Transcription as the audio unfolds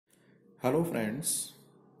Hello friends,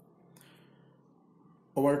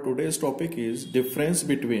 our today's topic is difference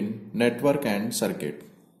between network and circuit.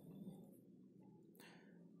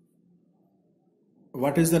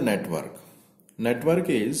 What is the network? Network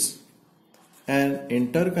is an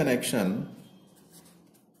interconnection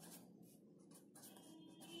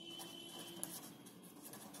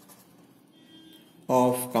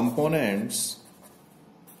of components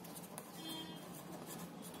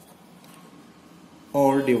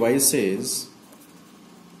or devices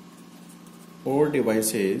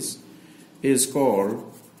is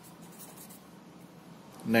called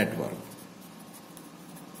network.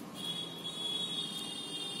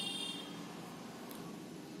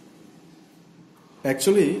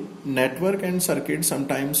 Actually, network and circuit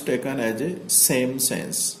sometimes taken as a same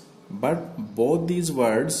sense, but both these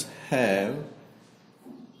words have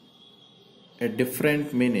a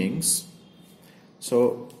different meanings.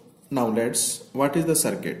 So now what is the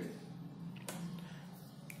circuit?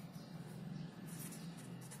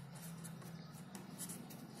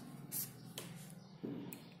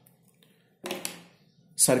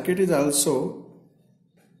 Circuit is also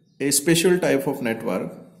a special type of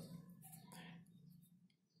network.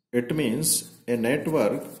 It means a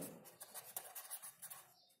network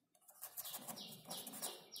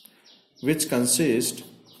which consists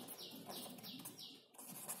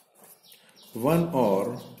one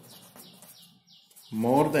or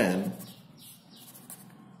more than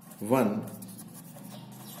one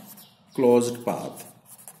closed path.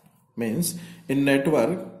 Means in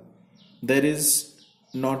network there is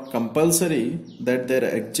not compulsory that there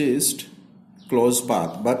exist closed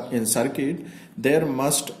path, but in circuit there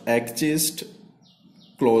must exist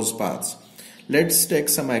closed paths. Let's take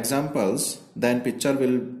some examples, then picture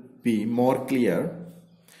will be more clear.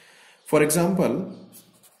 For example,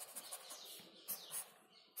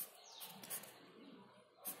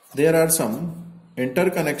 there are some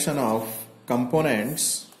interconnection of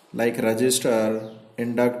components like resistor,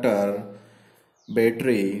 inductor,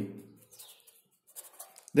 battery.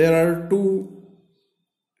 There are two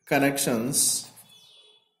connections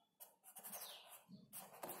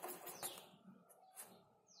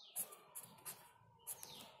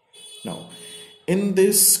now. In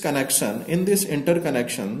this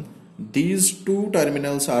interconnection, these two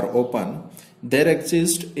terminals are open. There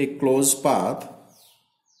exists a closed path.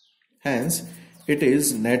 Hence, it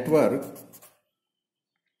is network.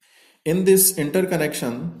 In this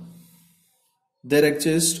interconnection, there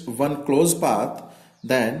exists one closed path,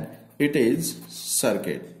 then it is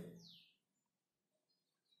circuit.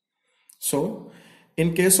 So,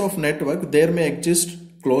 in case of network, there may exist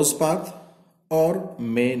closed path or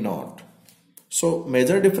may not. So,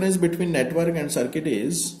 major difference between network and circuit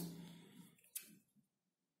is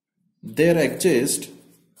there exist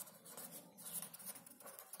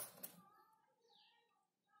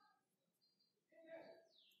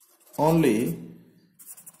only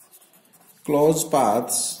closed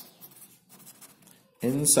paths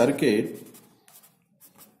in circuit,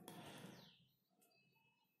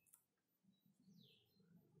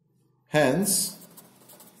 hence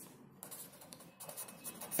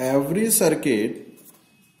every circuit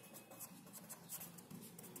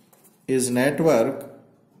is network,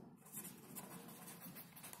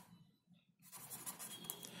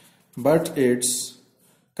 but its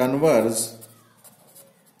converse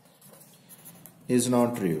is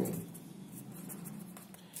not true.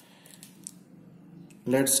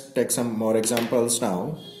 Let's take some more examples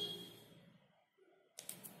now.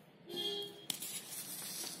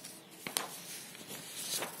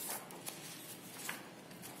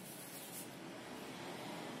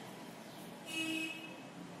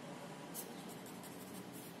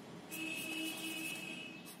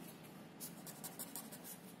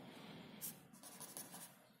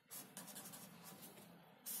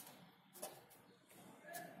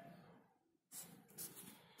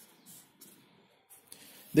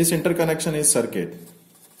 This interconnection is circuit.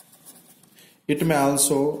 It may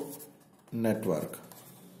also network,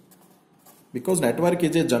 because network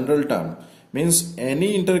is a general term, means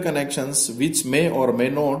any interconnections which may or may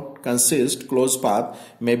not consist closed path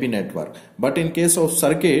may be network. But in case of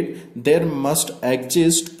circuit, there must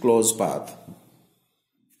exist closed path.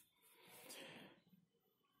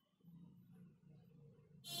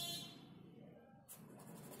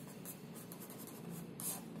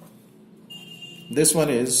 This one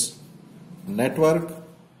is network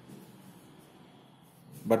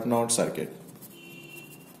but not circuit.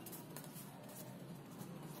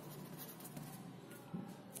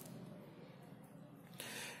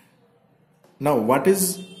 Now, what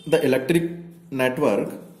is the electric network?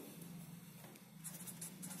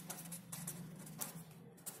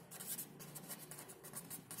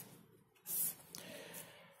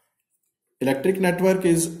 Electric network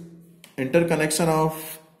is interconnection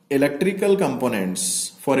of electrical components,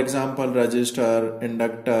 for example resistor,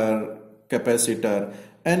 inductor, capacitor,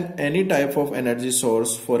 and any type of energy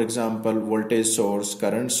source, for example voltage source,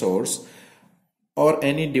 current source, or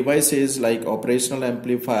any devices like operational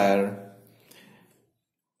amplifier,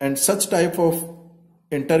 and such type of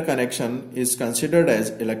interconnection is considered as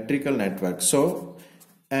electrical network. So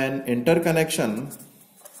an interconnection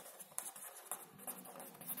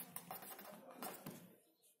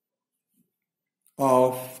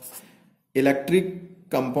of electric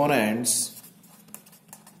components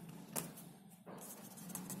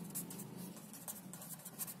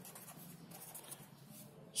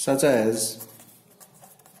such as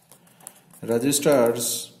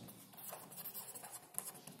resistors,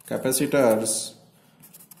 capacitors,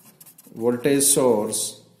 voltage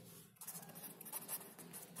source,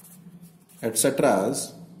 etc.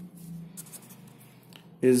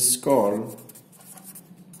 is called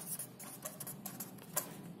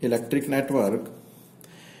electric network.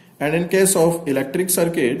 And in case of electric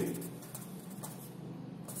circuit,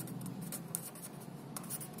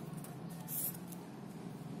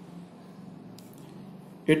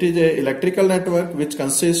 it is a electrical network which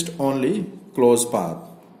consists only closed path,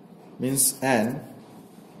 means an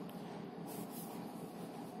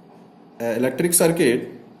electric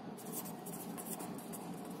circuit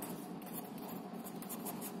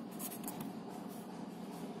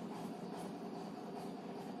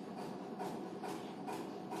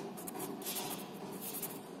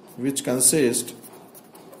which consists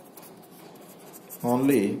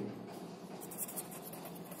only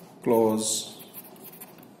closed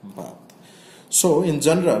path. So in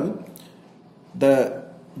general, the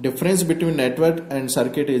difference between network and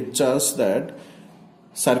circuit is just that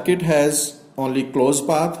circuit has only closed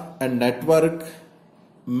path and network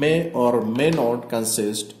may or may not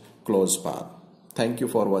consist closed path. Thank you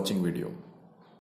for watching video.